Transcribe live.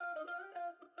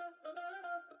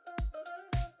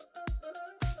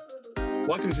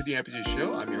Welcome to the Amputee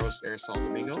Show. I'm your host, Arisol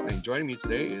Domingo, and joining me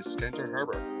today is Kendra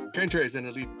Herber. Kendra is an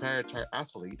elite para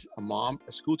triathlete, a mom,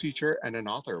 a school teacher, and an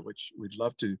author, which we'd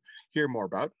love to hear more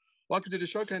about. Welcome to the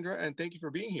show, Kendra, and thank you for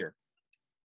being here.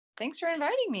 Thanks for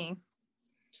inviting me.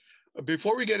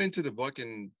 Before we get into the book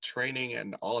and training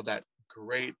and all of that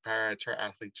great para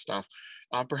triathlete stuff,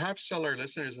 perhaps tell our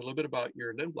listeners a little bit about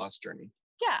your limb loss journey.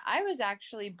 Yeah, I was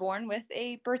actually born with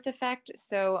a birth defect.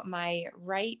 So my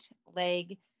right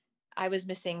leg, I was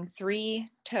missing three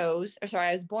toes,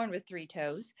 I was born with three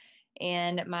toes,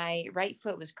 and my right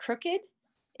foot was crooked.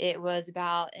 It was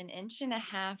about 1.5 inches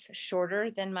shorter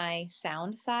than my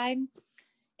sound side,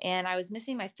 and I was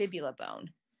missing my fibula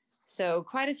bone. So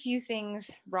quite a few things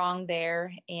wrong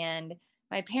there. And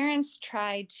my parents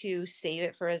tried to save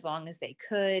it for as long as they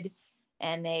could,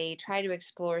 and they tried to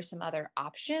explore some other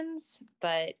options.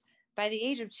 But by the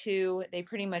age of 2, they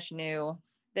pretty much knew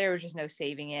there was just no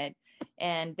saving it.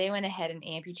 And they went ahead and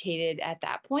amputated at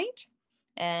that point.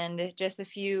 And just a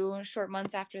few short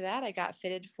months after that, I got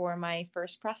fitted for my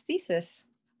first prosthesis.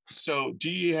 So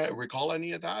do you recall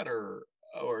any of that, or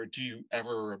do you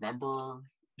ever remember,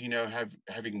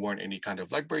 having worn any kind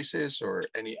of leg braces or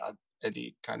any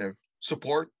kind of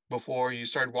support before you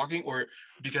started walking? Or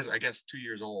because I guess 2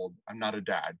 years old, I'm not a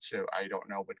dad, so I don't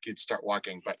know when kids start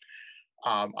walking, but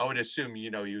I would assume,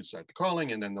 you start the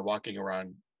crawling and then the walking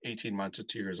around 18 months to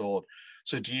 2 years old.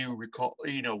 So do you recall,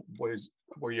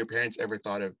 were your parents ever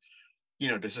thought of,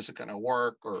 this isn't going to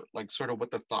work, or like sort of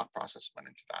what the thought process went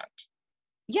into that?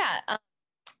 Yeah.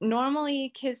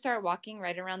 Normally kids start walking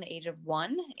right around the age of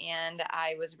 1, and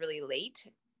I was really late.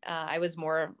 I was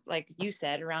more, like you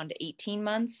said, around 18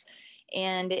 months,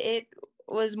 and it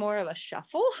was more of a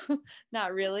shuffle,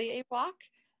 not really a walk.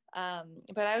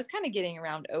 But I was kind of getting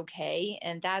around okay.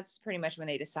 And that's pretty much when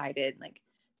they decided, like,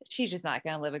 she's just not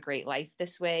going to live a great life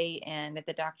this way. And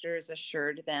the doctors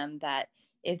assured them that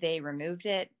if they removed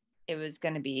it, it was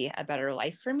going to be a better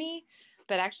life for me.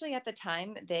 But actually, at the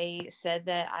time, they said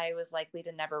that I was likely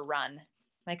to never run.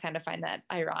 I kind of find that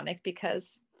ironic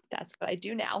because that's what I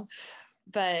do now.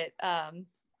 But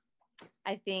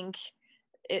I think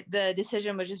the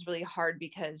decision was just really hard,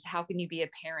 because how can you be a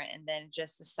parent and then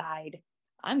just decide,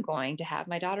 I'm going to have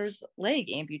my daughter's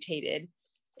leg amputated?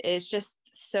 It's just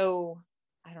so,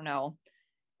 I don't know,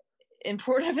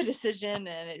 important of a decision,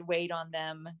 and it weighed on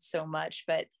them so much.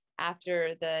 But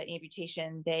after the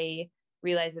amputation, they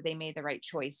realized that they made the right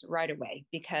choice right away,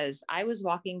 because I was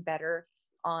walking better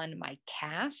on my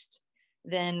cast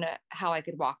than how I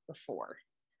could walk before.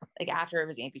 Like, after it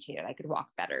was amputated, I could walk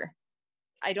better.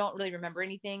 I don't really remember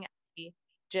anything. I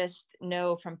just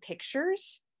know from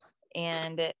pictures,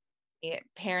 and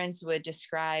parents would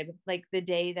describe, like, the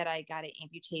day that I got it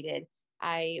amputated,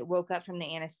 I woke up from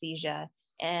the anesthesia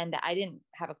and I didn't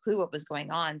have a clue what was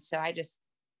going on. So I just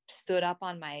stood up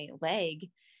on my leg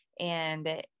and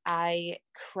I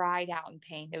cried out in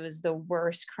pain. It was the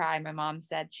worst cry my mom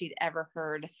said she'd ever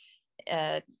heard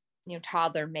a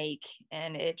toddler make.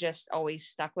 And it just always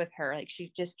stuck with her. Like,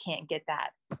 she just can't get that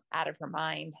out of her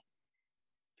mind.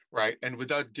 Right. And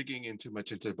without digging into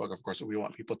much into the book, of course, we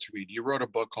want people to read. You wrote a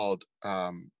book called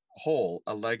Whole,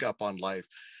 A Leg Up on Life.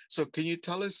 So can you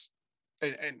tell us,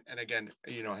 and again,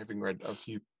 having read a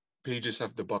few pages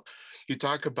of the book, you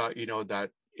talk about, that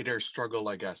inner struggle,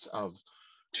 I guess, of,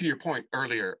 to your point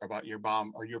earlier about your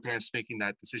mom or your parents making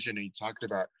that decision. And you talked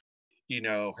about,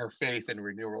 her faith and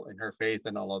renewal in her faith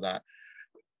and all of that.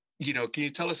 Can you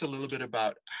tell us a little bit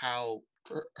about how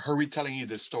her retelling you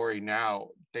the story now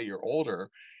that you're older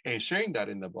and sharing that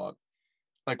in the book?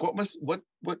 Like, what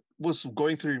was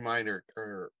going through your mind,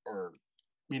 or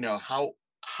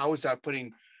how is that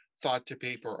putting thought to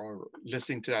paper, or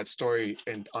listening to that story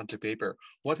and onto paper?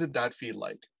 What did that feel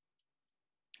like?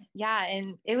 Yeah,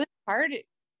 and it was hard,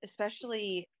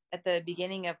 especially at the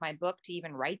beginning of my book, to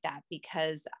even write that,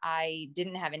 because I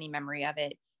didn't have any memory of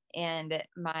it. And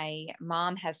my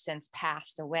mom has since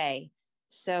passed away.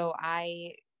 So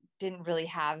I didn't really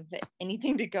have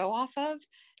anything to go off of.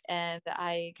 And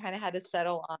I kind of had to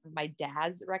settle on my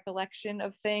dad's recollection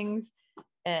of things.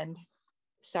 And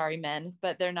sorry, men,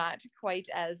 but they're not quite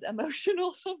as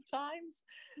emotional sometimes.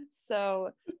 So,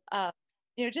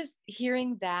 just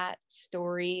hearing that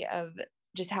story of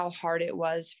just how hard it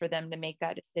was for them to make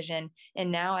that decision.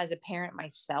 And now, as a parent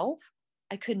myself,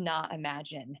 I could not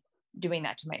imagine doing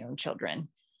that to my own children.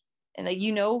 And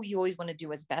you always want to do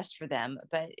what's best for them,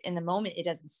 but in the moment, it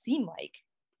doesn't seem like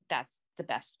that's the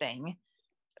best thing.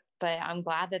 But I'm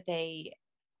glad that they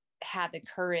had the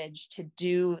courage to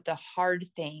do the hard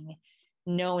thing,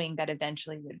 knowing that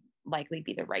eventually would likely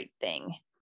be the right thing.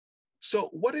 So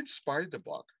what inspired the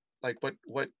book? Like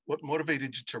what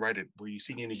motivated you to write it? Were you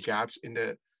seeing any gaps in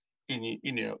the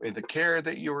in the care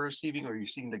that you were receiving, or are you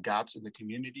seeing the gaps in the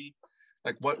community?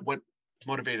 Like what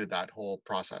motivated that whole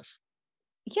process?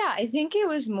 Yeah, I think it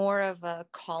was more of a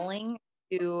calling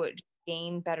to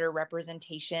gain better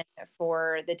representation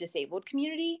for the disabled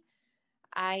community.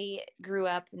 I grew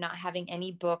up not having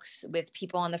any books with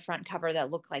people on the front cover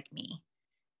that look like me.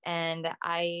 And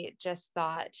I just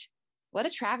thought, what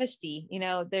a travesty.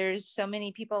 There's so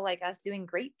many people like us doing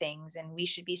great things, and we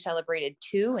should be celebrated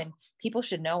too. And people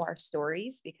should know our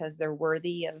stories because they're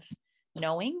worthy of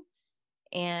knowing.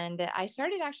 And I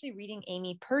started actually reading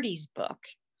Amy Purdy's book,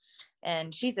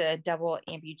 and she's a double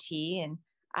amputee. And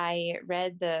I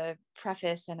read the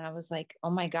preface and I was like, oh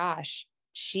my gosh,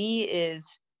 she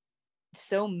is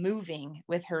so moving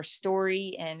with her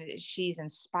story and she's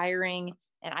inspiring,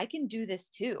 and I can do this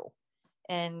too.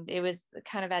 And it was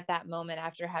kind of at that moment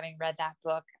after having read that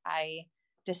book, I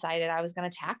decided I was going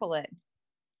to tackle it.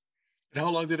 And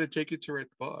how long did it take you to write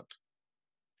the book?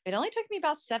 It only took me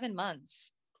about 7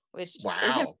 months, which isn't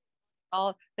Wow.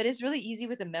 all, but it's really easy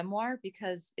with a memoir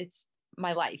because it's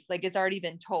my life. Like it's already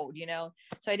been told.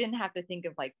 So I didn't have to think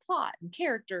of like plot and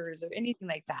characters or anything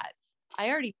like that. I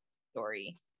already knew the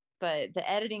story, but the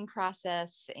editing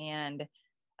process and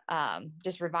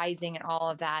just revising and all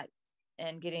of that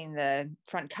and getting the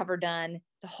front cover done,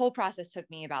 the whole process took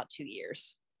me about 2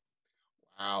 years.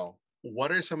 Wow.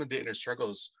 What are some of the inner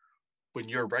struggles when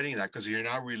you're writing that? Because you're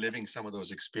now reliving some of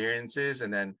those experiences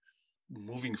and then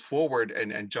moving forward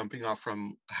and jumping off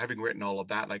from having written all of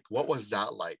that. Like, what was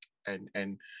that like?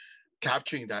 And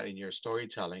capturing that in your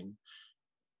storytelling.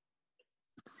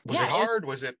 Was it Yeah, hard?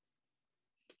 Was it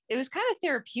it was kind of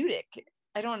therapeutic.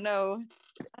 I don't know.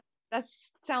 That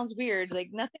sounds weird.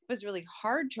 Like nothing was really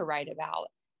hard to write about,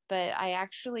 but I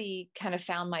actually kind of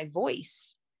found my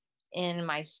voice in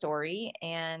my story,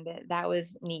 and that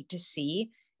was neat to see.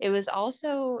 It was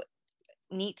also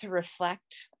neat to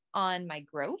reflect on my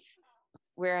growth,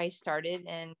 where I started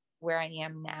and where I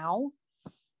am now.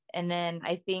 And then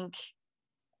I think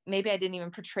maybe I didn't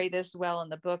even portray this well in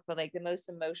the book, but like the most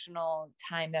emotional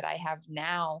time that I have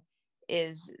now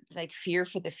is like fear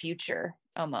for the future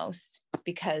almost,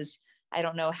 because I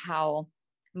don't know how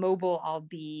mobile I'll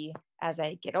be as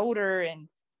I get older. And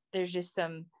there's just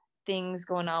some things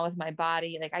going on with my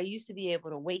body. Like I used to be able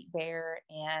to weight bear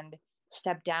and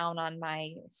step down on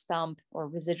my stump or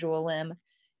residual limb.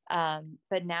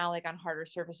 But now, like on harder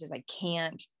surfaces, I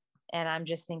can't. And I'm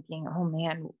just thinking, oh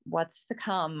man, what's to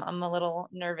come? I'm a little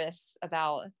nervous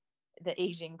about the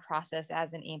aging process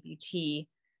as an amputee.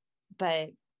 But,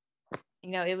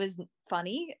 it was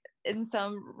funny in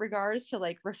some regards to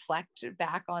like reflect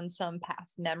back on some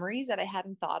past memories that I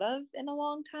hadn't thought of in a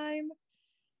long time.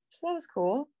 So that was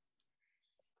cool.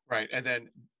 right? And then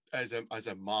as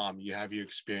a mom, you have your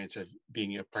experience of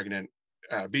being pregnant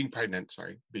and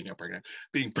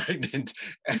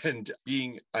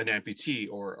being an amputee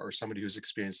or somebody who's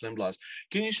experienced limb loss.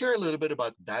 Can you share a little bit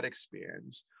about that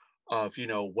experience of,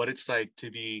 what it's like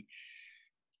to be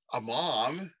a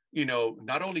mom,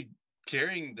 not only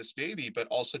carrying this baby, but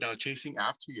also now chasing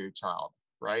after your child,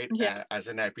 right? Yeah. As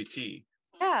an amputee.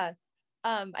 Yeah.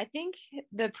 I think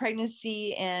the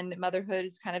pregnancy and motherhood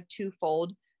is kind of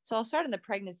twofold. So I'll start on the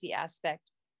pregnancy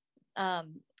aspect.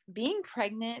 Um, Being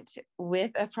pregnant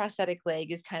with a prosthetic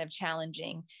leg is kind of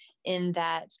challenging in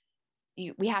that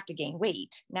we have to gain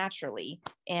weight naturally.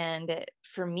 And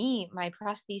for me, my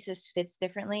prosthesis fits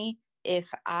differently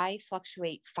if I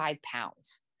fluctuate 5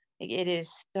 pounds. Like, it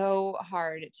is so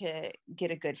hard to get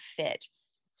a good fit.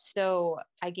 So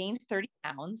I gained 30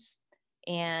 pounds,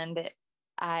 and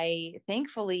I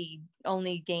thankfully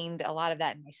only gained a lot of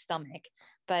that in my stomach,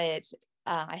 but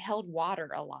I held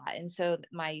water a lot. And so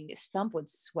my stump would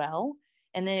swell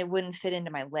and then it wouldn't fit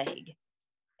into my leg.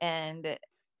 And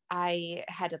I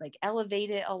had to like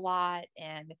elevate it a lot.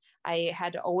 And I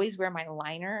had to always wear my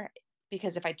liner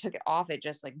because if I took it off, it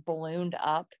just like ballooned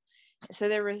up. So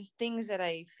there was things that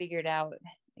I figured out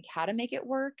like how to make it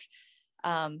work.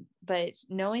 But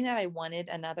knowing that I wanted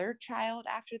another child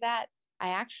after that, I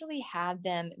actually had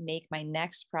them make my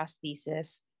next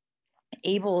prosthesis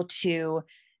able to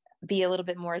be a little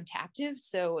bit more adaptive.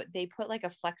 So they put like a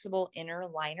flexible inner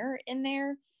liner in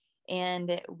there.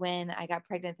 And when I got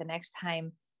pregnant the next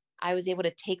time, I was able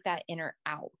to take that inner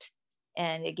out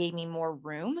and it gave me more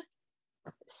room.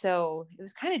 So it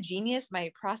was kind of genius.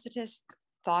 My prosthetist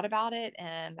thought about it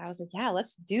and I was like, yeah,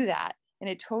 let's do that. And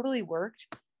it totally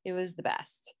worked. It was the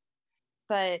best.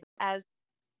 But as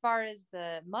far as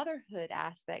the motherhood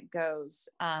aspect goes,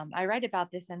 I write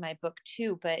about this in my book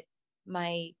too, but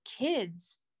my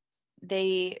kids,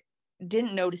 they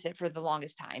didn't notice it for the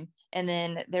longest time. And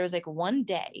then there was like one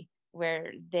day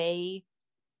where they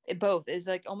both is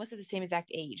like almost at the same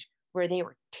exact age where they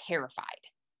were terrified.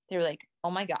 They were like,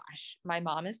 oh my gosh, my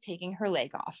mom is taking her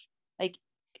leg off. Like,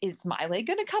 is my leg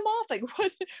going to come off? Like,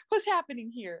 what's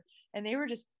happening here? And they were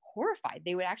just horrified.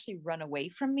 They would actually run away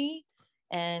from me.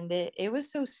 And it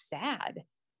was so sad.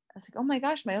 I was like, oh my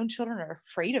gosh, my own children are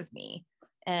afraid of me.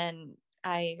 And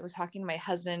I was talking to my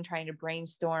husband, trying to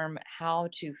brainstorm how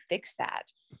to fix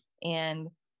that. And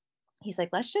he's like,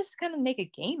 let's just kind of make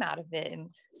a game out of it. And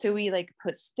so we like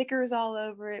put stickers all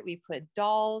over it. We put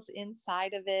dolls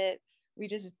inside of it. We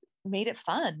just made it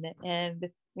fun. And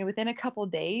within a couple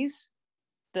of days,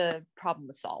 the problem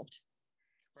was solved.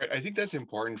 Right. I think that's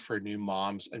important for new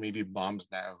moms and maybe moms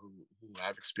now who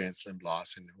have experienced limb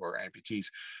loss and who are amputees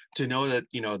to know that,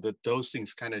 that those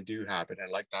things kind of do happen.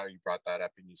 I like how you brought that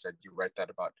up and you said you write that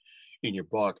about in your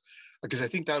book, because I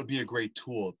think that would be a great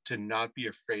tool to not be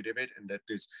afraid of it, and that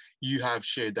you have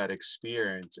shared that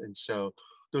experience. And so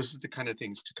those are the kind of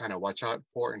things to kind of watch out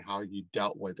for, and how you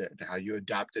dealt with it and how you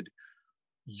adapted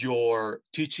your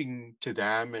teaching to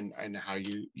them, and how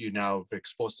you now have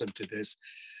exposed them to this.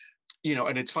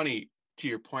 And it's funny, to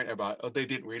your point about, they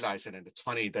didn't realize it. And it's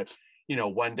funny that,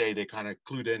 one day they kind of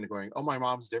clued in going, oh, my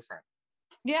mom's different.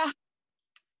 Yeah.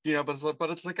 But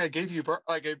it's like, I gave you birth,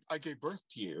 I gave birth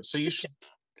to you. So you should,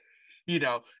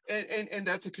 and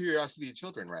that's a curiosity of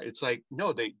children, right? It's like,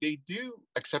 no, they do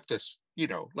accept us,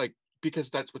 like, because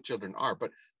that's what children are.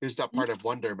 But there's that part of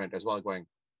wonderment as well, going,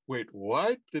 wait,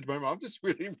 what? Did my mom just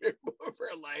really remove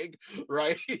her leg?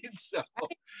 Right. So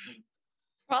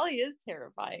probably is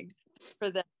terrifying for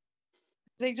them.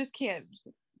 They just can't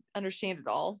understand it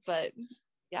all. But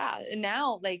yeah, and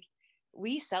now like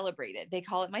we celebrate it. They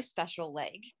call it my special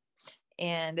leg.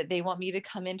 And they want me to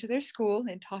come into their school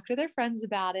and talk to their friends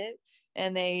about it.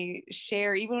 And they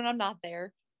share, even when I'm not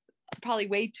there, probably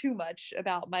way too much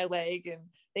about my leg. And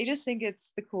they just think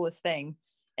it's the coolest thing.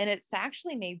 And it's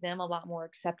actually made them a lot more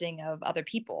accepting of other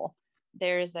people.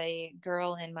 There's a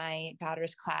girl in my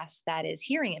daughter's class that is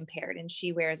hearing impaired, and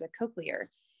she wears a cochlear.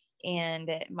 And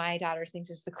my daughter thinks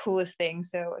it's the coolest thing.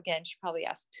 So again, she probably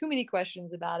asked too many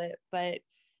questions about it, but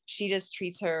she just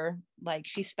treats her like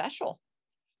she's special.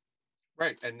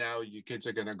 Right. And now you kids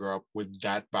are going to grow up with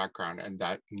that background and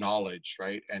that knowledge,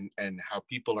 right? And how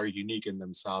people are unique in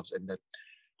themselves, and that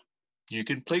you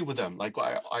can play with them. Like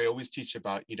I always teach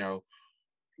about,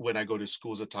 when I go to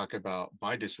schools to talk about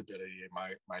my disability and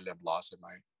my limb loss and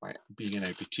my being an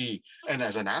amputee. And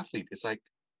as an athlete, it's like,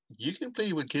 you can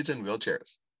play with kids in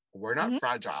wheelchairs. We're not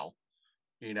fragile,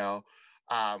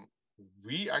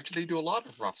 we actually do a lot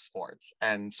of rough sports.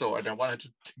 And I wanted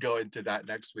to go into that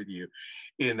next with you,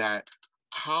 in that,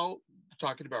 how,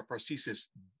 talking about prosthesis,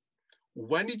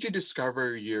 when did you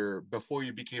discover before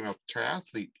you became a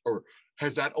triathlete, or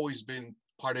has that always been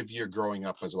part of your growing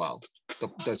up as well,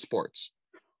 the sports?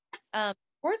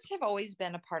 Sports have always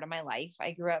been a part of my life.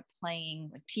 I grew up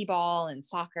playing like t-ball and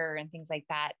soccer and things like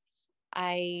that.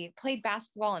 I played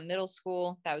basketball in middle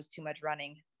school. That was too much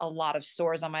running, a lot of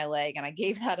sores on my leg, and I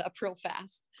gave that up real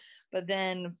fast. But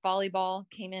then volleyball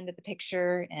came into the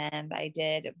picture, and I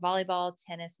did volleyball,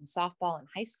 tennis, and softball in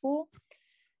high school.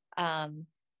 I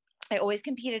always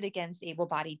competed against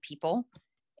able-bodied people,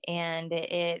 and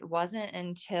it wasn't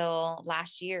until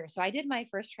last year. So I did my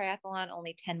first triathlon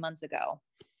only 10 months ago,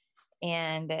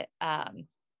 and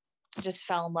just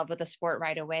fell in love with the sport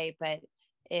right away. But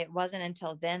it wasn't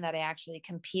until then that I actually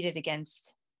competed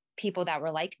against people that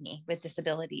were like me with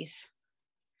disabilities.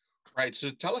 Right. So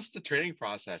tell us the training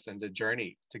process and the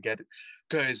journey to get it,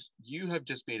 because you have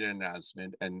just made an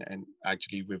announcement, and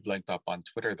actually we've linked up on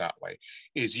Twitter that way,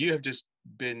 is you have just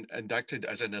been inducted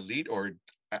as an elite, or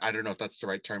I don't know if that's the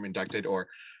right term, inducted, or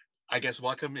I guess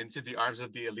welcome into the arms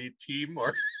of the elite team,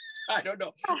 or I don't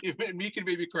know. You can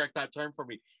maybe correct that term for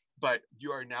me, but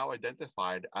you are now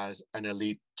identified as an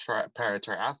elite para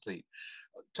triathlete.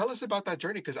 Tell us about that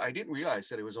journey, because I didn't realize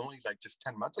that it was only like just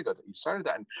 10 months ago that you started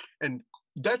that. And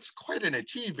that's quite an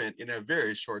achievement in a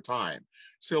very short time.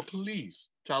 So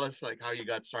please tell us like how you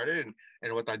got started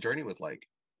and what that journey was like.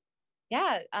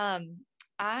 Yeah.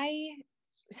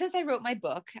 Since I wrote my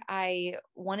book, I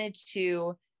wanted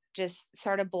to just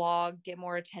start a blog, get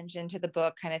more attention to the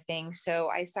book kind of thing. So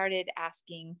I started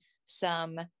asking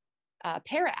some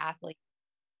para athletes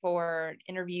for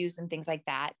interviews and things like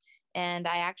that. And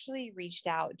I actually reached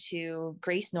out to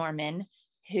Grace Norman,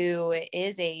 who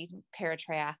is a para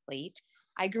triathlete.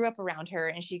 I grew up around her,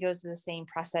 and she goes to the same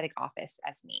prosthetic office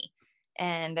as me.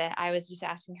 And I was just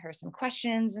asking her some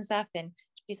questions and stuff. And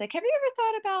she's like, have you ever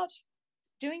thought about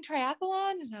doing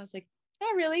triathlon? And I was like,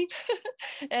 not really.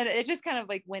 And it just kind of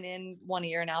like went in one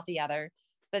ear and out the other.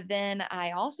 But then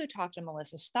I also talked to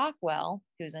Melissa Stockwell,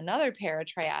 who's another para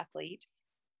triathlete,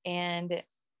 and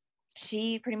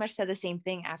she pretty much said the same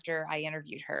thing after I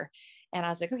interviewed her. And I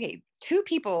was like, okay, two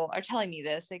people are telling me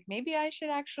this. Like, maybe I should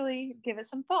actually give it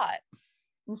some thought.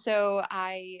 And so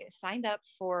I signed up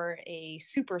for a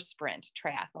super sprint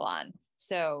triathlon.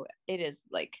 So it is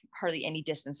like hardly any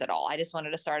distance at all. I just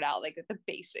wanted to start out like at the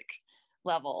basic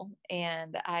level.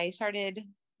 And I started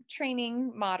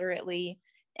training moderately.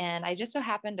 And I just so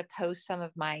happened to post some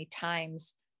of my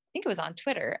times. I think it was on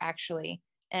Twitter actually.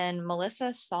 And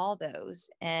Melissa saw those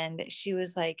and she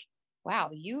was like, wow,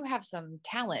 you have some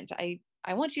talent. I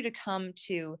want you to come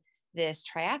to this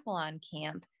triathlon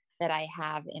camp that I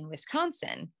have in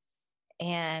Wisconsin.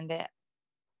 And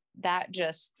that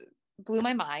just blew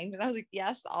my mind. And I was like,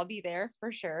 yes, I'll be there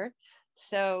for sure.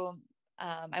 So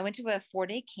I went to a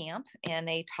 4-day camp and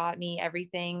they taught me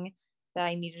everything that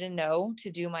I needed to know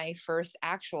to do my first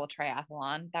actual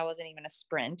triathlon. That wasn't even a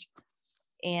sprint.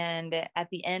 And at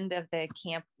the end of the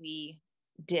camp, we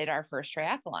did our first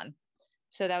triathlon.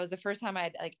 So that was the first time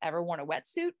I'd like ever worn a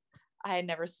wetsuit. I had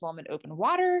never swum in open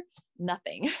water,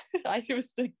 nothing. It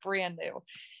was like brand new.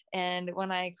 And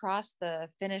when I crossed the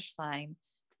finish line,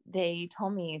 they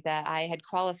told me that I had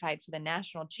qualified for the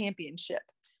national championship.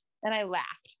 And I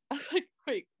laughed. I was like,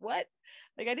 wait, what?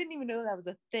 Like, I didn't even know that was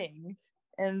a thing.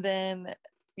 And then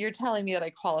you're telling me that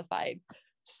I qualified.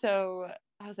 So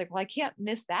I was like, well, I can't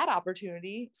miss that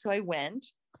opportunity. So I went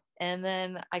and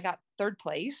then I got third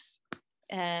place.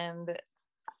 And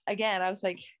again, I was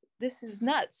like, this is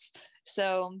nuts.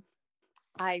 So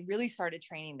I really started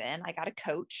training then. I got a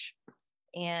coach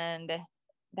and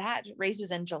that race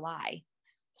was in July.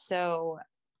 So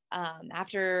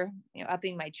after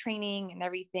upping my training and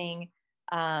everything,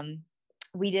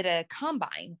 we did a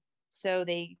combine. So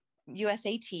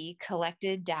USAT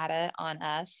collected data on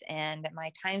us and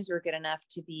my times were good enough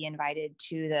to be invited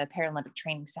to the Paralympic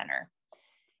Training Center.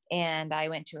 And I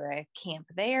went to a camp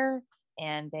there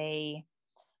and they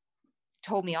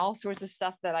told me all sorts of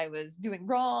stuff that I was doing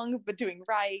wrong, but doing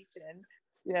right. And,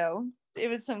 it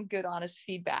was some good, honest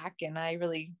feedback. And I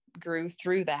really grew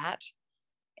through that.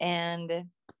 And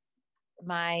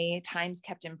my times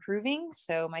kept improving.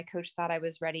 So my coach thought I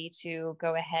was ready to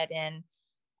go ahead and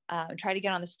try to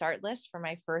get on the start list for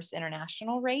my first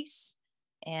international race.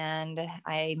 And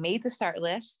I made the start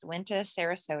list, went to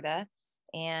Sarasota,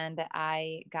 and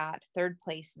I got third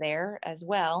place there as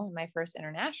well in my first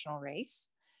international race.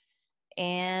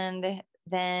 And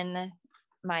then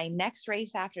my next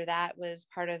race after that was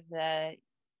part of the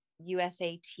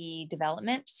USAT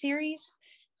development series.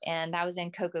 And that was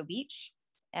in Cocoa Beach.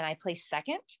 And I placed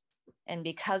second. And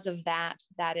because of that,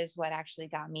 that is what actually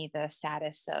got me the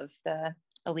status of the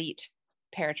elite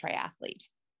para triathlete.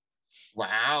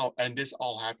 Wow. And this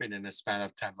all happened in a span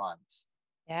of 10 months.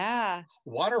 Yeah.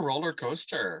 What a roller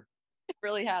coaster. It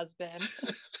really has been.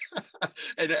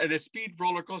 and a speed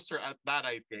roller coaster at that,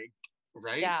 I think,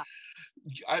 right? Yeah.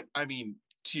 I mean,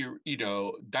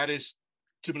 that is,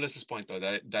 to Melissa's point, though,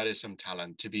 that is some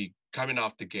talent to be coming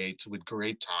off the gates with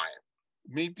great time.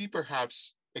 Maybe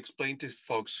perhaps explain to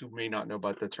folks who may not know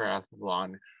about the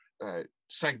triathlon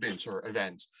segments or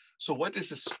events. So what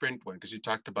is a sprint one? Because you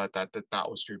talked about that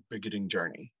was your beginning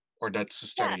journey, or that's the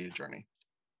start of your journey.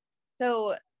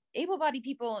 So able-bodied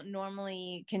people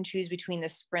normally can choose between the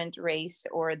sprint race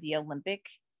or the Olympic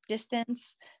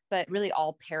distance, but really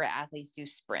all para athletes do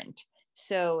sprint.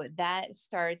 So that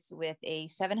starts with a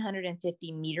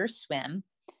 750 meter swim,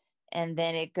 and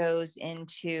then it goes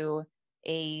into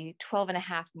a 12 and a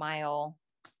half mile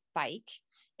bike,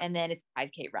 and then it's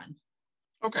 5K run.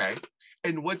 Okay.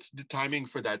 And what's the timing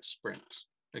for that sprint?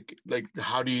 Like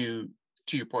how do you,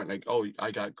 to your point, like, oh,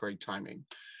 I got great timing.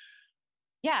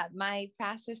 Yeah. My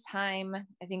fastest time,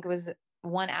 I think it was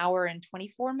 1 hour and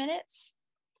 24 minutes.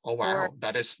 Oh, wow.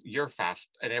 That is, you're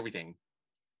fast and everything.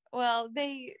 Well,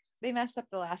 they messed up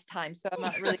the last time. So I'm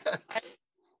not really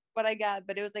what I got,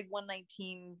 but it was like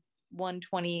 119,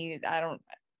 120. I don't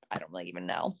really even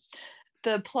know.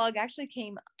 The plug actually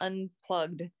came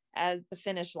unplugged at the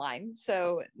finish line.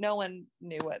 So no one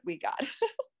knew what we got.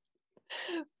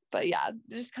 But yeah,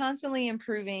 just constantly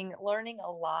improving, learning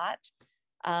a lot.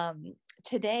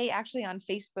 Today, actually on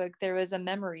Facebook, there was a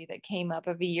memory that came up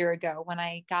of a year ago when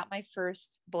I got my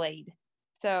first blade.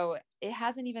 So it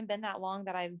hasn't even been that long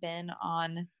that I've been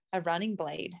on a running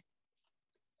blade.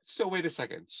 So wait a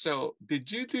second. So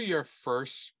did you do your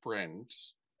first sprint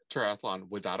triathlon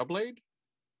without a blade?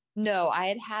 No,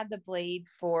 I had the blade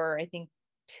for, I think,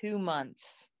 2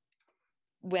 months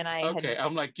when I Okay,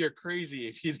 I'm like, you're crazy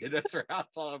if you did a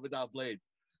triathlon without blades.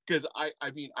 because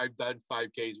I mean, I've done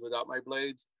 5Ks without my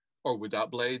blades or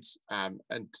without blades. And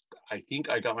I think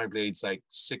I got my blades like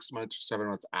 6 months, 7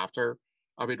 months after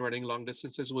I've been running long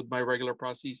distances with my regular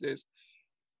prosthesis.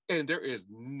 And there is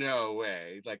no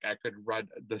way like I could run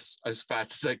this as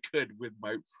fast as I could with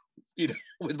my,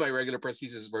 with my regular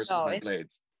prosthesis versus No, my it's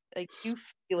blades. like you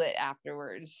feel it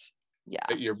afterwards. Yeah.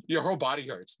 Your whole body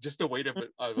hurts. Just the weight of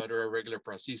it under a regular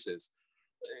prosthesis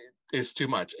is too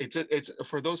much. It's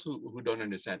for those who don't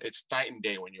understand. It's night and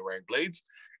day when you're wearing blades,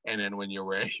 and then when you're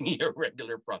wearing your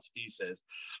regular prosthesis.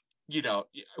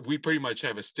 We pretty much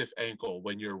have a stiff ankle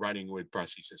when you're running with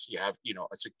prosthesis. You have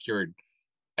a secured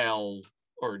L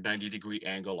or 90-degree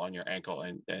angle on your ankle,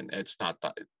 and it's not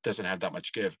that, it doesn't have that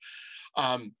much give.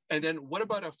 And then what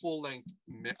about a full length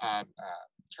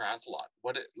triathlon?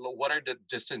 What are the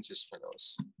distances for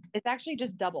those? It's actually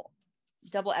just double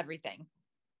everything.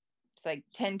 It's like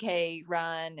 10K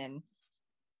run, and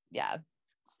yeah,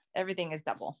 everything is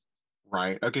double.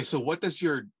 Right. Okay. So what does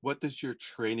your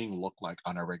training look like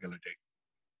on a regular day?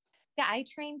 Yeah, I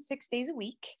train 6 days a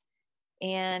week,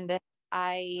 and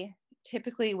I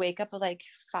typically wake up at like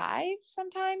 5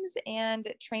 sometimes and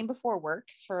train before work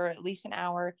for at least an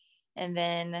hour, and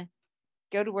then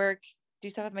go to work, do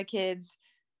stuff with my kids.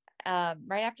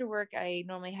 Right after work, I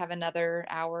normally have another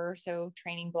hour or so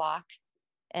training block,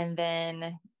 and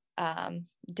then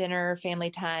dinner,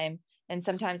 family time. And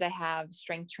sometimes I have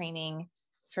strength training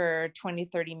for 20,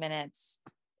 30 minutes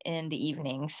in the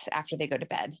evenings after they go to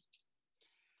bed.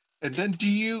 And then do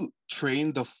you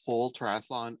train the full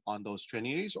triathlon on those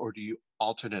training days, or do you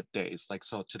alternate days? Like,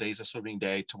 so today's a swimming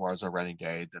day, tomorrow's a running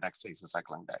day, the next day is a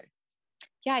cycling day.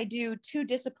 Yeah, I do 2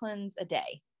 disciplines a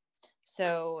day.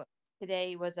 So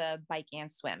today was a bike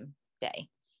and swim day.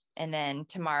 And then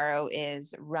tomorrow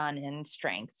is run and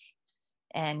strength.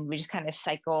 And we just kind of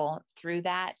cycle through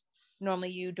that.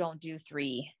 Normally you don't do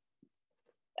 3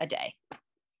 a day.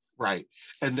 Right.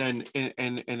 And then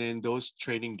in those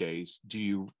training days, do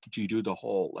you do the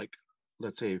whole, like,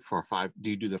 let's say do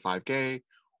you do the 5K,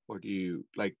 or do you,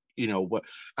 like, what,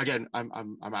 again,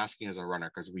 I'm asking as a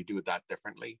runner because we do that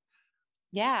differently.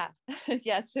 Yeah.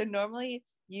 Yeah. So normally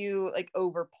you like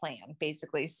over plan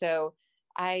basically. So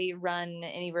I run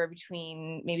anywhere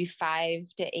between maybe 5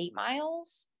 to 8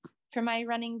 miles for my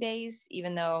running days,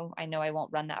 even though I know I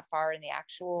won't run that far in the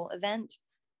actual event.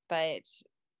 But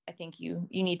I think you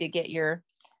need to get your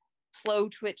slow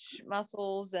twitch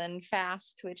muscles and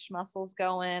fast twitch muscles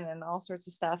going and all sorts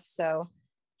of stuff. So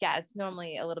yeah, it's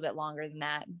normally a little bit longer than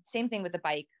that. Same thing with the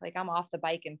bike. Like I'm off the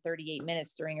bike in 38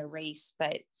 minutes during a race,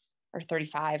 or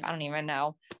 35, I don't even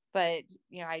know. But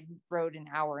I rode an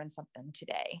hour and something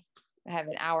today. I have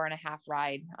an hour and a half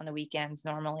ride on the weekends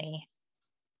normally.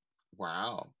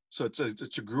 Wow. So it's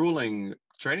a grueling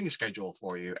training schedule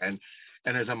for you. And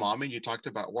as a mom, and you talked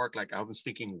about work, like I was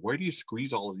thinking, where do you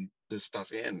squeeze all of this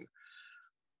stuff in?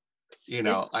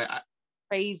 It's I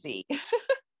crazy.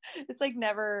 It's like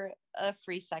never a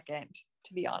free second,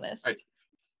 to be honest.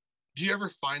 Do you ever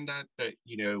find that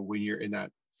when you're in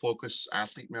that focus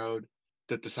athlete mode,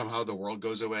 that somehow the world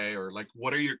goes away, or like,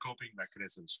 what are your coping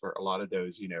mechanisms for a lot of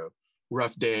those,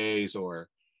 rough days, or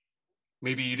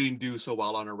maybe you didn't do so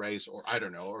well on a race, or I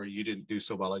don't know, or you didn't do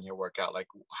so well in your workout? Like,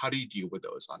 how do you deal with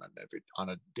those on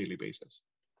a daily basis?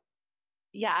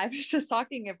 Yeah, I was just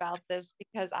talking about this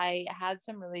because I had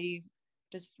some really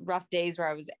just rough days where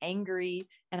I was angry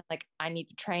and I'm like, I need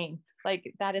to train.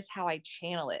 Like that is how I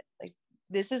channel it. Like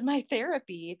this is my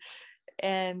therapy.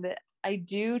 And I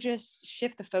do just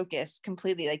shift the focus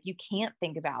completely. Like you can't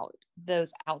think about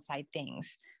those outside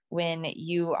things when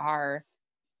you are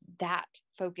that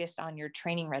focused on your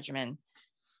training regimen.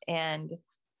 And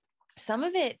some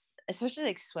of it, especially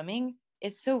like swimming,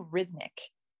 it's so rhythmic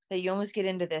that you almost get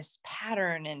into this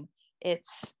pattern, and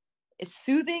it's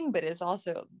soothing, but it's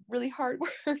also really hard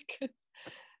work.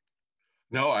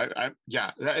 No,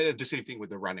 yeah, the same thing with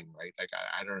the running, right? Like,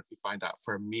 I don't know if you find that.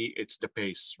 For me, it's the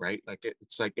pace, right? Like,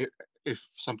 it's like if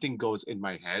something goes in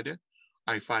my head,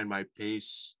 I find my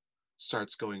pace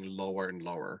starts going lower and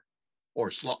lower,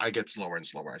 or slow. I get slower and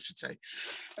slower, I should say.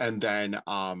 And then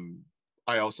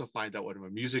I also find that when my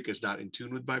music is not in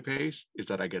tune with my pace, is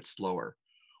that I get slower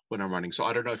when I'm running. So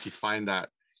I don't know if you find that,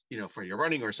 for your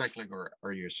running or cycling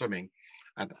or your swimming.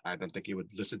 And I don't think you would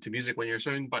listen to music when you're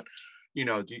swimming, but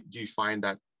do you find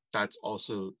that that's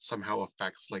also somehow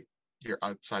affects, like, your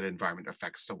outside environment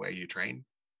affects the way you train?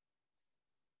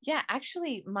 Yeah,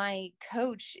 actually, my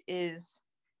coach is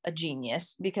a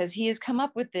genius because he has come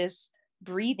up with this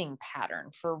breathing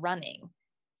pattern for running.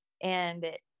 And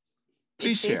it's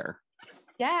Please basically, share.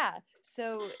 yeah.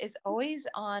 So it's always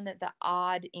on the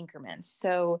odd increments.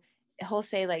 So he'll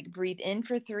say like, breathe in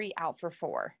for 3, out for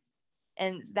 4.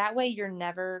 And that way you're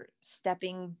never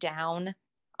stepping down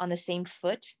on the same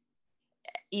foot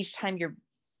each time you're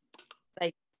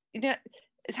like,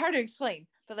 it's hard to explain,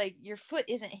 but like your foot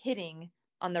isn't hitting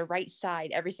on the right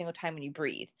side every single time when you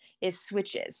breathe. It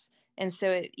switches. And so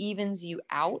it evens you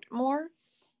out more.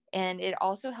 And it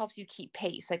also helps you keep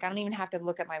pace. Like I don't even have to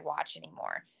look at my watch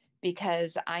anymore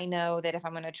because I know that if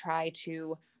I'm going to try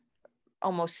to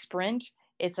almost sprint,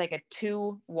 it's like a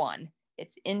 2-1.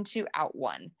 It's into out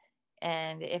 1.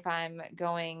 And if I'm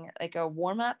going like a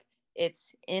warm up,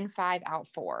 it's in 5, out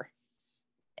 4.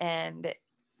 And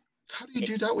how do you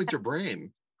do that with your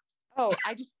brain?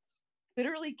 I just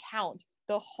literally count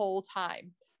the whole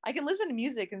time. I can listen to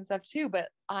music and stuff too, but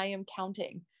I am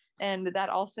counting. And that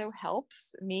also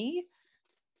helps me.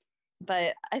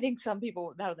 But I think some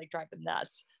people that would like drive them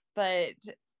nuts. But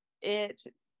it,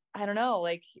 I don't know,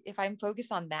 like if I'm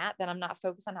focused on that, then I'm not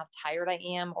focused on how tired I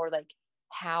am or like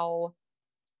how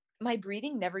my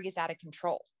breathing never gets out of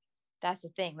control. That's the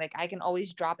thing. Like I can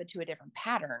always drop it to a different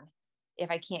pattern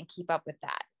if I can't keep up with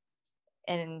that.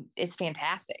 And it's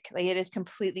fantastic. Like it has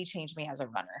completely changed me as a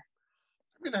runner.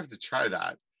 I'm gonna have to try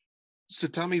that. So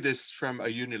tell me this from a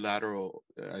unilateral,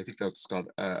 I think that's called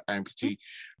amputee.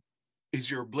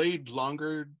 Is your blade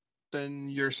longer than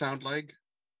your sound leg?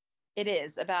 It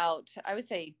is about, I would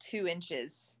say, 2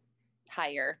 inches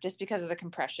higher just because of the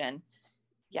compression.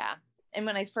 Yeah. And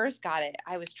when I first got it,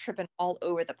 I was tripping all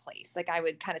over the place. Like I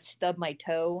would kind of stub my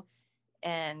toe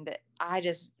and I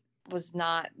just was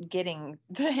not getting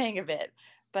the hang of it.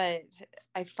 But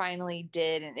I finally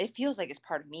did. And it feels like it's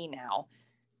part of me now.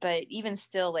 But even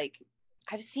still, like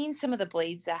I've seen some of the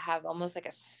blades that have almost like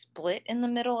a split in the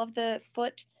middle of the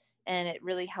foot. And it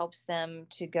really helps them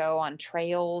to go on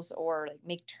trails or like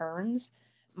make turns.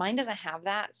 Mine doesn't have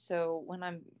that. So when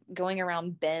I'm going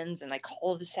around bends and like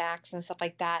cul-de-sacs and stuff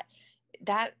like that,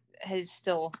 that is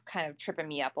still kind of tripping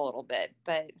me up a little bit.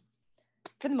 But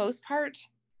for the most part,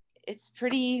 it's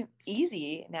pretty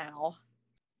easy now.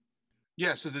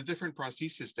 Yeah. So the different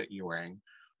prostheses that you're wearing,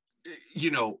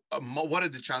 one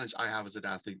of the challenge I have as an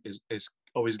athlete is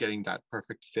always getting that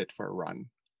perfect fit for a run.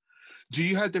 Do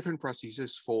you have different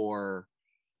prostheses for,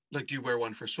 like, do you wear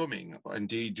one for swimming, and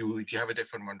do you have a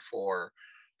different one for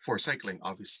cycling?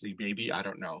 Obviously, maybe I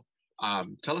don't know.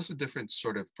 Tell us the different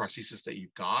sort of prostheses that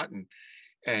you've got,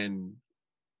 and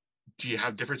do you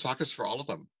have different sockets for all of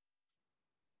them?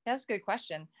 That's a good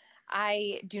question.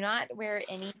 I do not wear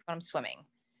any when I'm swimming,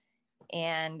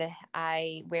 and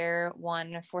I wear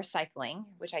one for cycling,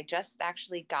 which I just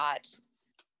actually got,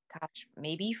 gosh,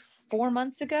 maybe 4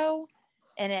 months ago.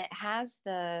 And it has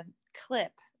the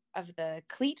clip of the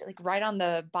cleat like right on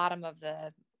the bottom of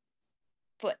the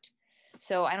foot.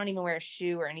 So I don't even wear a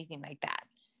shoe or anything like that.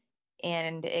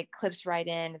 And it clips right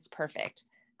in. It's perfect.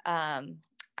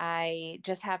 I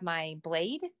just have my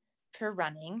blade for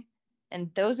running. And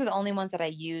those are the only ones that I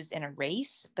use in a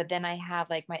race. But then I have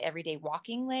like my everyday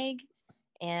walking leg.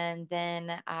 And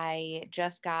then I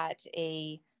just got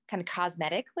a kind of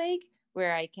cosmetic leg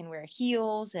where I can wear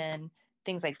heels and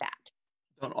things like that.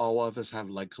 Don't all of us have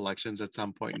leg collections at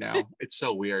some point now? It's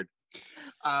so weird.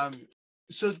 Um,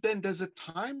 so then does the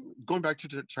time, going back to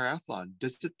the triathlon,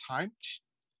 does the time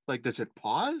like does it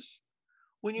pause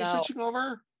when you're No, switching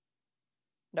over?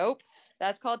 nope.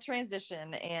 That's called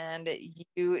transition. And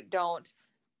you don't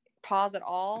pause at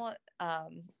all.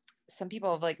 Some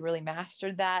people have like really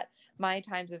mastered that. My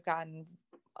times have gotten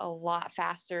a lot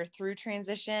faster through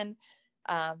transition.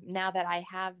 Now that I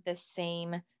have the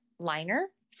same liner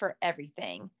for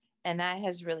everything, and that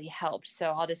has really helped.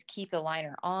 So I'll just keep the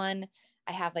liner on.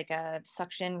 I have like a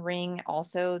suction ring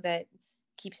also that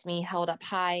keeps me held up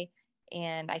high,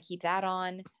 and I keep that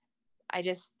on. I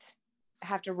just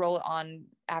have to roll it on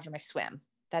after my swim.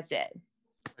 That's it.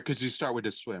 Because you start with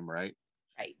a swim, right?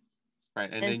 Right.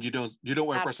 Right. And And then you don't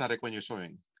wear prosthetic when you're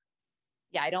swimming.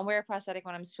 yeah, I don't wear a prosthetic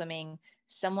when I'm swimming.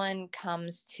 Someone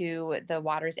comes to the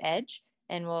water's edge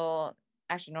and will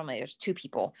actually, normally there's 2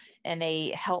 people, and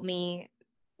they help me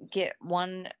get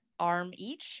one arm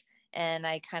each. And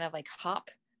I kind of like hop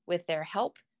with their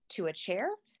help to a chair.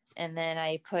 And then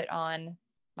I put on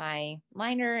my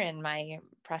liner and my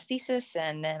prosthesis,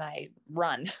 and then I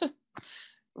run,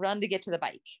 run to get to the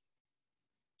bike.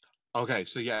 Okay,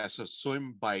 so yeah, so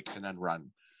swim, bike, and then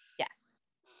run. Yes.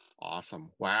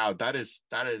 Awesome. Wow, that is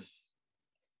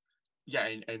yeah,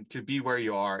 and to be where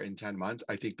you are in 10 months,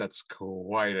 I think that's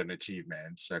quite an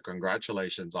achievement. So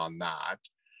congratulations on that.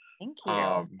 Thank you.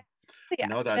 Um, So yeah,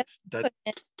 no, I've that's that been put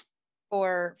in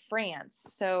for France.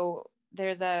 So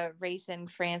there's a race in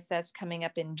France that's coming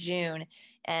up in June.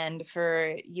 And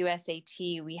for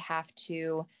USAT, we have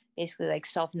to basically like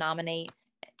self-nominate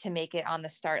to make it on the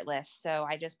start list. So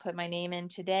I just put my name in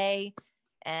today,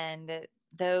 and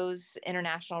those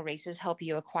international races help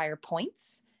you acquire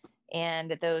points.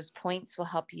 And those points will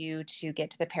help you to get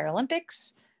to the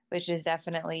Paralympics, which is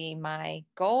definitely my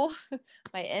goal,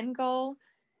 my end goal.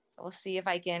 We'll see if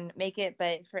I can make it.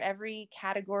 But for every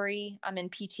category, I'm in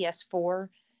PTS 4,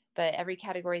 but every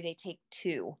category they take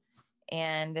 2.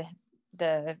 And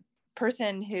the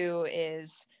person who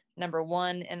is number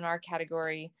 1 in our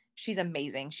category, she's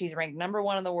amazing. She's ranked number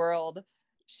 1 in the world.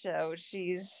 So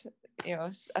she's,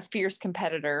 a fierce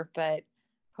competitor, but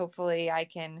hopefully I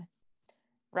can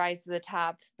rise to the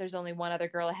top. There's only one other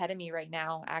girl ahead of me right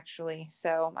now, actually.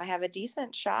 So I have a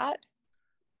decent shot.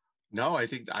 No, I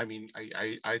think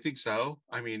so.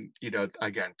 I mean,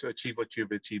 again, to achieve what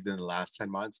you've achieved in the last 10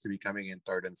 months, to be coming in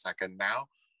third and second now,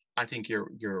 I think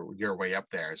you're way up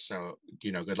there. So,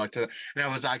 good luck to that. And I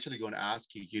was actually going to ask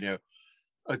you,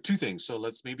 2 things. So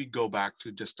let's maybe go back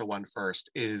to just the one first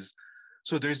is,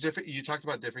 so there's you talked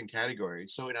about different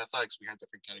categories. So in athletics, we have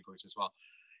different categories as well.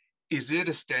 Is it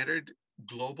a standard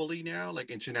globally now,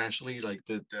 like internationally, like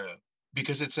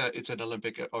because it's an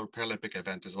Olympic or Paralympic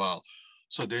event as well.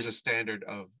 So there's a standard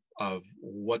of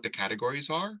what the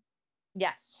categories are?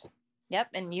 Yes. Yep.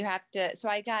 And you have to, so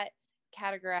I got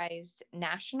categorized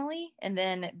nationally, and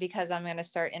then because I'm going to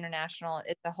start international,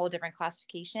 it's a whole different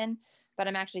classification, but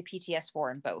I'm actually PTS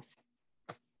 4 in both.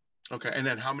 Okay. And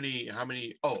then how many,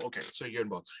 oh, okay. So you're in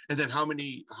both. And then how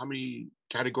many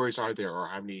categories are there, or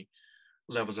how many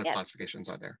levels of classifications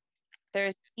are there?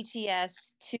 There's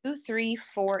PTS 2, 3,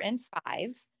 4, and 5.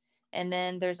 And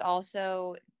then there's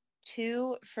also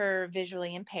 2 for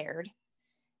visually impaired.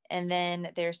 And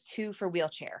then there's 2 for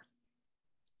wheelchair.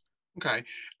 Okay.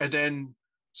 And then,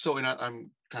 so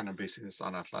I'm kind of basing this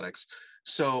on athletics.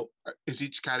 So is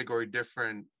each category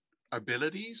different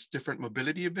abilities, different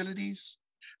mobility abilities?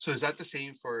 So is that the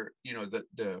same for,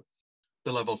 the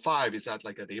level 5? Is that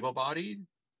like an able-bodied?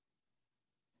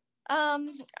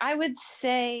 I would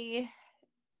say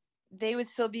they would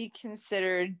still be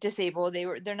considered disabled.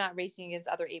 They're not racing against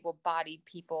other able-bodied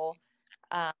people.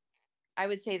 I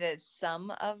would say that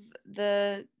some of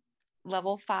the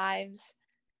level 5s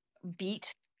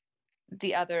beat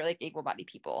the other like able-bodied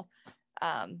people.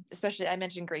 Especially I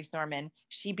mentioned Grace Norman.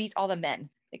 She beats all the men.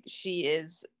 Like, she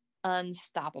is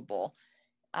unstoppable.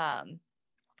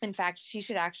 In fact, she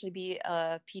should actually be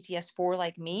a PTS 4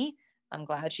 like me. I'm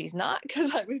glad she's not,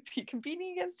 because I would be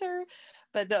competing against her.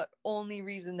 But the only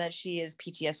reason that she is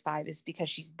PTS 5 is because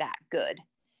she's that good.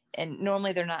 And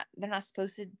normally they're not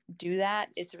supposed to do that.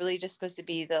 It's really just supposed to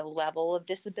be the level of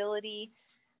disability.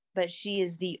 But she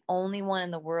is the only one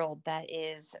in the world that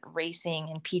is racing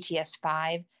in PTS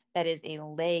 5 that is a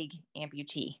leg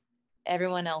amputee.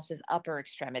 Everyone else is upper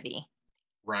extremity.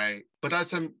 Right. But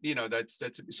that's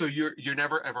that's so you're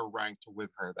never ever ranked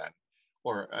with her then,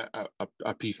 or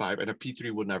a P5, and a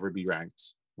P3 will never be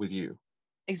ranked with you.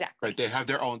 Exactly. Right. They have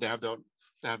their own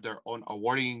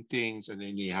awarding things, and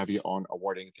then you have your own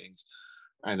awarding things.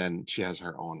 And then she has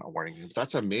her own awarding.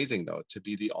 That's amazing, though, to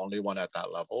be the only one at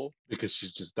that level, because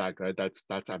she's just that good.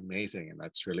 That's amazing, and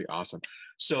that's really awesome.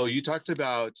 So you talked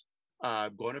about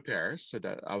going to Paris. So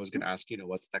that I was going to ask,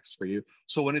 what's next for you.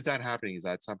 So when is that happening? Is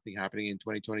that something happening in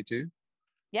 2022?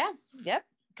 Yeah. Yep.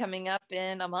 Coming up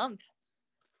in a month.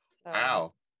 So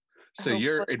wow. So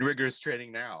you're in rigorous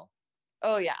training now.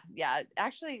 Oh yeah. Yeah.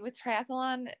 Actually, with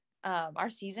triathlon,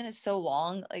 our season is so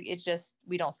long. Like, it's just,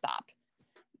 we don't stop.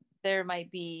 There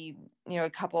might be, a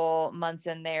couple months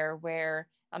in there where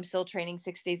I'm still training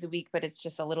 6 days a week, but it's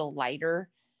just a little lighter,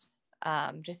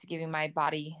 just to give my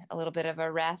body a little bit of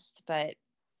a rest. But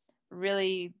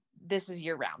really, this is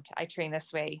year round. I train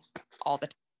this way all the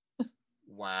time.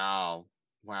 Wow.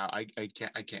 I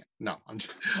can't. No, I'm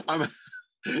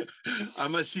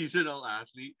I'm a seasonal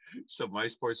athlete. So my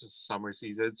sports is summer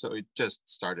season. So it just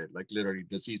started, like literally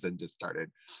the season just started,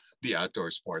 the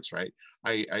outdoor sports, right?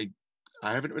 I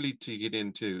haven't really taken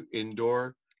into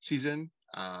indoor season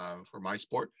for my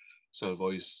sport. So I've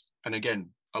always, and again,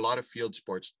 a lot of field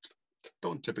sports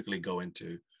don't typically go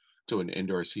into an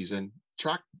indoor season.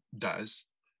 Track does,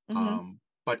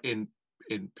 but in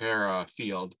para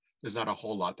field, there's not a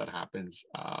whole lot that happens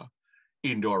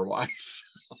indoor wise.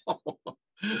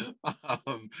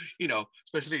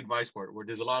 Especially in my sport where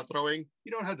there's a lot of throwing,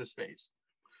 you don't have the space.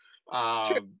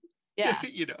 True. Yeah.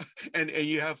 And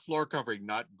you have floor covering,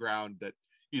 not ground that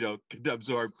can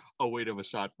absorb a weight of a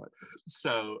shot put.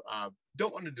 So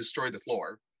don't want to destroy the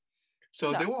floor,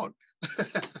 so they won't.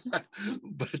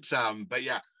 But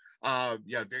yeah,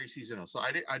 very seasonal. So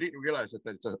I didn't realize that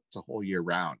it's a whole year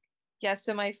round. Yeah.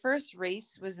 So my first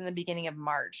race was in the beginning of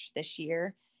March this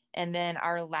year, And then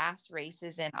our last race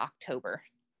is in October.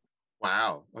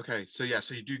 Wow. Okay. So yeah,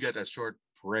 so you do get a short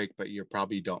break, but you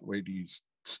probably don't really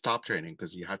stop training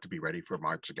because you have to be ready for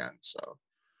March again. So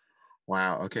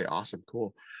wow. Okay. Awesome.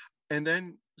 Cool. And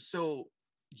then so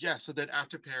yeah, so then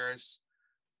after Paris,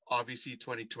 obviously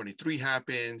 2023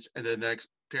 happens, and the next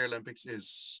Paralympics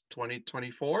is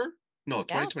 2024. No, Yeah.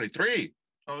 2023.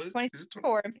 Oh, is it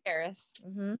 24 in Paris.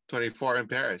 24 in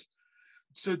Paris?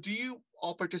 So do you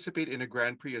all participate in a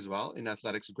Grand Prix as well, in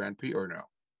athletics Grand Prix, or no?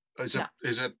 No.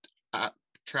 Is it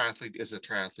triathlete is a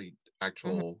triathlete Hmm.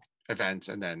 actual events,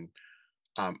 and then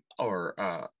or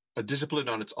a discipline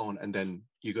on its own, and then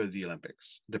you go to the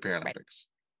Olympics, the Right. Paralympics.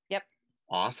 Yep.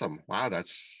 Awesome. Wow,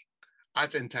 that's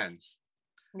intense.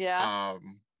 Yeah.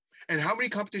 And how many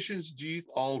competitions do you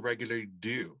all regularly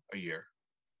do a year?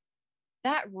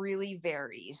 That really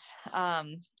varies.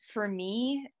 For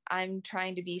me, I'm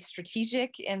trying to be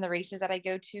strategic in the races that I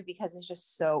go to because it's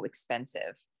just so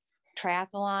expensive.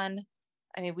 Triathlon,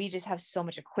 I mean, we just have so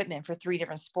much equipment for three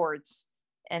different sports.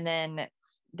 And then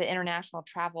the international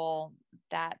travel,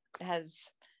 that has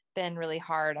been really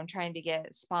hard. I'm trying to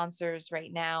get sponsors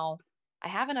right now. I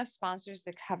have enough sponsors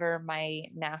to cover my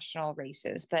national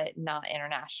races, but not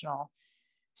international.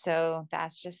 So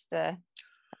that's just the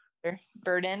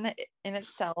burden in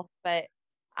itself. But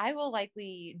I will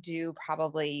likely do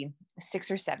probably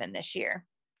 6 or 7 this year.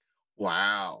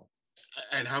 Wow.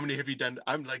 And how many have you done?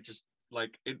 I'm like just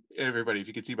like everybody, if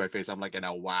you can see my face, I'm like in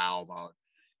a wow mode.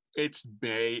 It's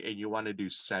May and you want to do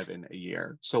 7 a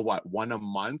year. So what, one a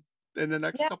month in the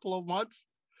next Yeah, couple of months?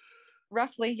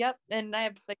 roughly. Yep. And I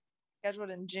have like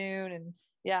scheduled in June, and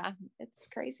yeah, it's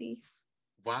crazy.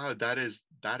 Wow, that is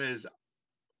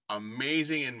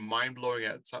amazing and mind blowing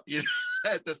at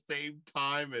at the same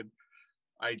time. And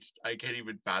I can't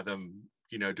even fathom,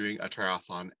 doing a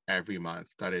triathlon every month.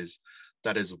 That is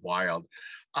wild.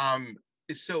 Um,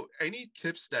 so any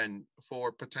tips then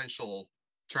for potential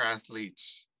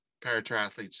triathletes, para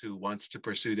triathletes who wants to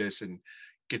pursue this and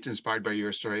gets inspired by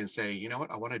your story and say, you know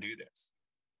what, I want to do this.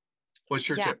 What's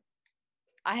your Yeah, tip?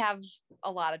 I have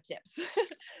a lot of tips.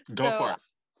 Go So for it.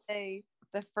 say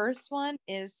the first one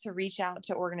is to reach out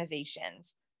to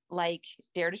organizations like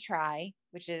Dare to Try,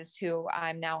 which is who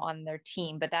I'm now on their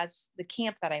team, but that's the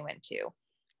camp that I went to.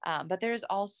 But there's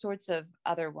all sorts of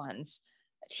other ones.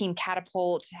 Team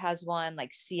Catapult has one,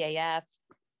 like CAF,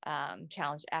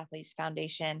 Challenge Athletes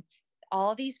Foundation.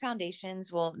 All these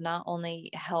foundations will not only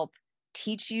help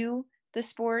teach you the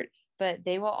sport, but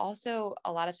they will also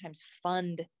a lot of times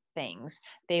fund things.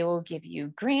 They will give you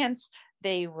grants.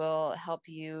 They will help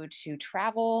you to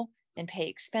travel and pay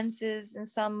expenses in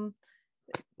some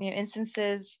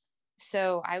instances.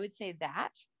 So I would say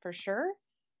that for sure.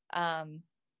 Um,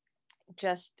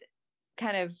 just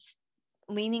kind of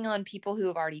leaning on people who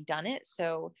have already done it.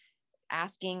 So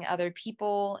asking other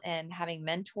people and having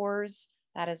mentors,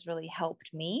 that has really helped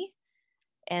me.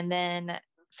 And then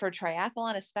for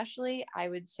triathlon, especially, I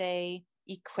would say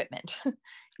equipment.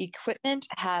 Equipment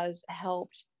has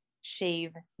helped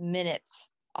shave minutes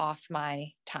off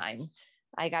my time.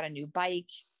 I got a new bike.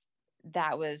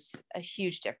 That was a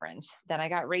huge difference. Then I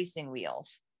got racing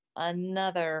wheels,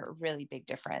 another really big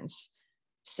difference.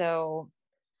 So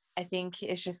I think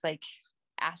it's just like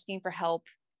asking for help,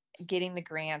 getting the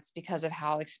grants because of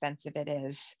how expensive it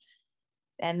is,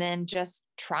 and then just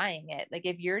trying it. Like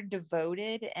if you're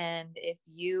devoted and if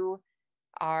you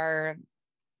are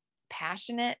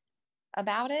passionate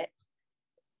about it,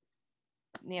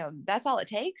 that's all it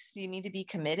takes. You need to be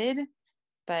committed,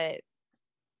 but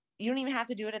you don't even have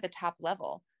to do it at the top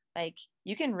level. Like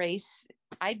you can race.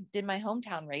 I did my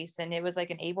hometown race and it was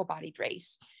like an able-bodied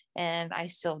race and I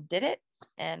still did it.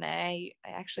 And I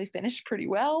actually finished pretty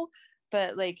well,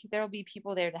 but like there'll be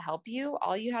people there to help you.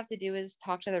 All you have to do is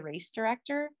talk to the race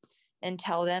director and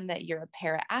tell them that you're a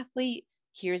para athlete.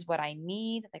 Here's what I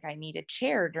need. Like I need a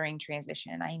chair during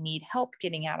transition. I need help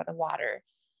getting out of the water.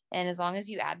 And as long as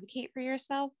you advocate for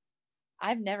yourself,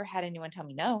 I've never had anyone tell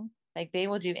me no. Like they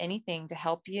will do anything to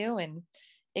help you and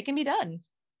it can be done.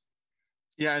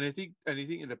 Yeah, and I think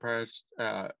anything in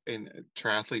the in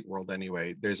triathlete world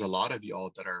anyway, there's a lot of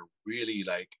y'all that are really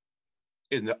like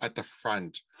at the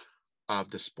front of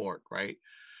the sport, right?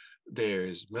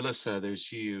 There's Melissa,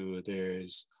 there's you,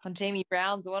 there's Well, Jamie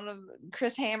Brown's one of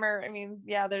Chris Hammer. I mean,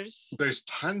 yeah, there's there's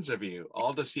tons of you,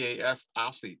 all the CAF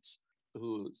athletes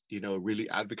who really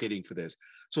advocating for this.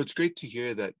 So it's great to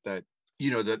hear that that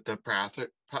the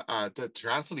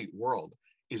triathlete world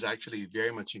is actually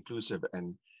very much inclusive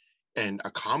and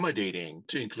accommodating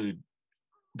to include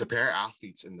the para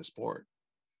athletes in the sport.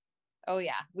 oh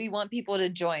yeah, we want people to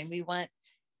join. We want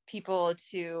people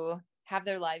to have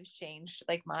their lives changed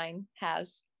like mine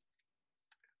has.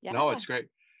 Yeah. No, it's great.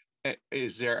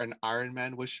 Is there an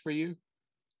Ironman wish for you?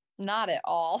 Not at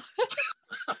all.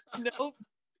 Nope.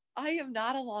 I am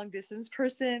not a long distance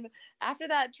person. After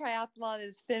that triathlon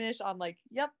is finished, I'm like,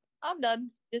 yep, I'm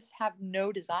done. Just have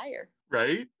no desire.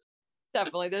 Right?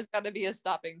 Definitely. There's got to be a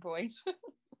stopping point.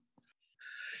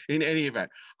 In any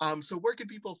event. So where can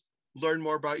people learn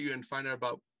more about you and find out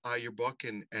about your book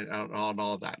and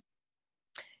all of that?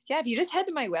 Yeah, if you just head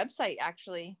to my website,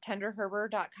 actually,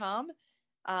 kendraherber.com,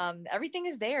 everything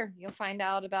is there. You'll find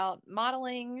out about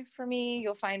modeling for me.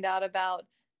 You'll find out about,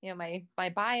 my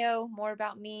bio, more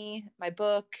about me, my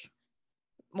book,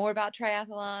 more about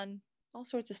triathlon, all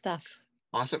sorts of stuff.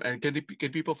 Awesome. And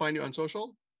can people find you on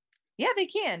social? Yeah, they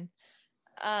can.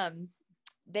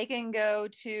 They can go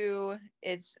to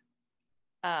it's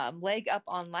Leg Up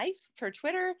on Life for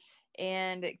Twitter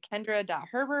and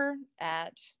Kendra.Herber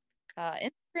at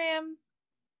Instagram. And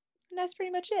that's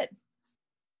pretty much it.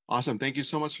 Awesome. Thank you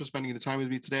so much for spending the time with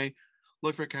me today.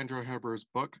 Look for Kendra Herber's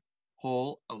book,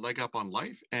 Whole, A Leg Up on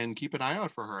Life, and keep an eye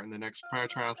out for her in the next Para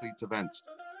Triathletes events.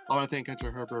 I want to thank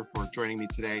Kendra Herber for joining me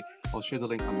today. I'll share the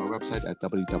link on my website at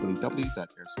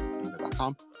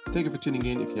www.airsoftgamer.com. Thank you for tuning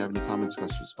in. If you have any comments,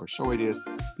 questions, or show ideas,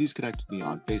 please connect with me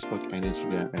on Facebook and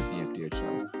Instagram at The MTH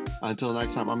Show. Until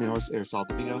next time, I'm your host, Airsoft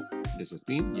Domingo. This has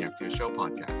been The MTH Show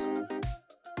Podcast.